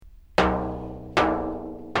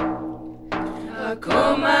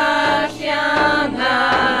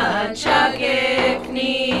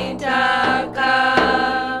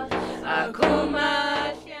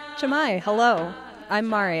Chamai, hello. I'm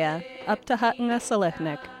Maria, up to Hatanga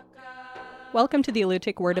Salechnik. Welcome to the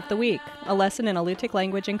Alutiiq Word of the Week, a lesson in Alutiiq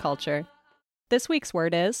language and culture. This week's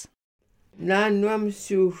word is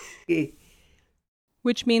Nanwamsuki,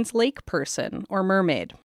 which means lake person or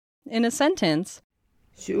mermaid. In a sentence,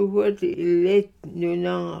 suwat ilit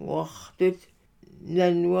nunang wachtut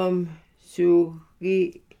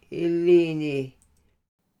nanwamsuki ilini.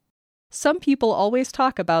 some people always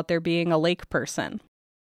talk about there being a lake person.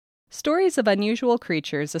 Stories of unusual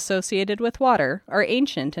creatures associated with water are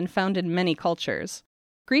ancient and found in many cultures.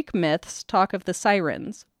 Greek myths talk of the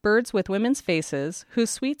sirens, birds with women's faces, whose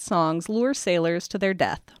sweet songs lure sailors to their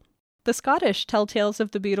death. The Scottish tell tales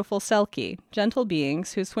of the beautiful Selkie, gentle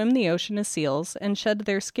beings who swim the ocean as seals and shed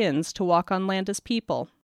their skins to walk on land as people.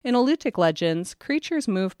 In Alutiiq legends, creatures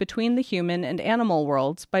move between the human and animal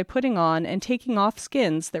worlds by putting on and taking off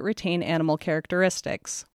skins that retain animal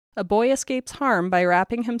characteristics. A boy escapes harm by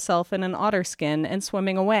wrapping himself in an otter skin and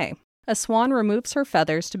swimming away. A swan removes her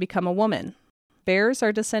feathers to become a woman. Bears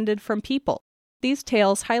are descended from people. These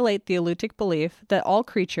tales highlight the Alutiiq belief that all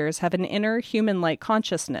creatures have an inner, human-like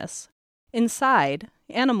consciousness. Inside,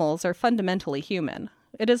 animals are fundamentally human.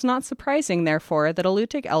 It is not surprising, therefore, that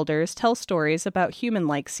Alutiiq elders tell stories about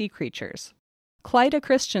human-like sea creatures. Clyda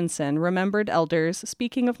Christensen remembered elders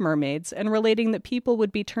speaking of mermaids and relating that people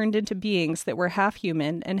would be turned into beings that were half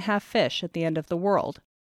human and half fish at the end of the world.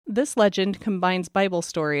 This legend combines Bible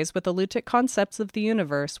stories with Alutiiq concepts of the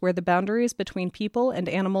universe where the boundaries between people and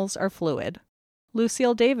animals are fluid.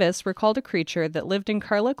 Lucille Davis recalled a creature that lived in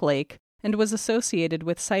Carlick Lake and was associated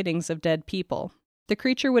with sightings of dead people. The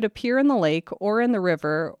creature would appear in the lake or in the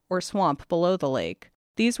river or swamp below the lake.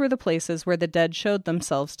 These were the places where the dead showed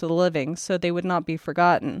themselves to the living so they would not be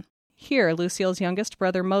forgotten. Here, Lucille's youngest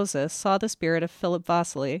brother Moses saw the spirit of Philip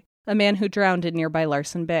Vasily, a man who drowned in nearby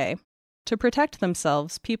Larsen Bay. To protect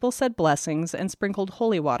themselves, people said blessings and sprinkled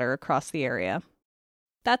holy water across the area.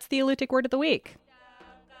 That's the Alutiiq Word of the Week.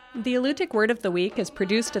 The Alutiiq Word of the Week is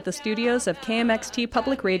produced at the studios of KMXT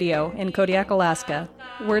Public Radio in Kodiak, Alaska.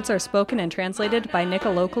 Words are spoken and translated by Nika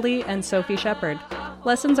Locally and Sophie Shepard.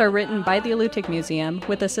 Lessons are written by the Alutiiq Museum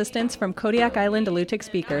with assistance from Kodiak Island Alutiiq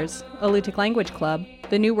Speakers, Alutiiq Language Club,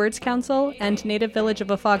 the New Words Council, and Native Village of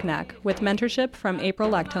Afognak, with mentorship from April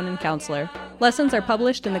Lactonen Counselor. Lessons are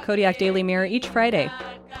published in the Kodiak Daily Mirror each Friday.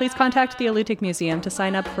 Please contact the Alutiiq Museum to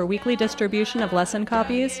sign up for weekly distribution of lesson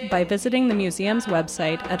copies by visiting the museum's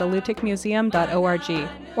website at alutiiqmuseum.org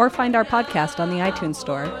or find our podcast on the iTunes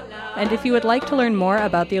Store. And if you would like to learn more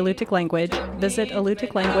about the Alutiiq language, visit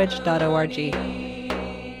alutiiqlanguage.org.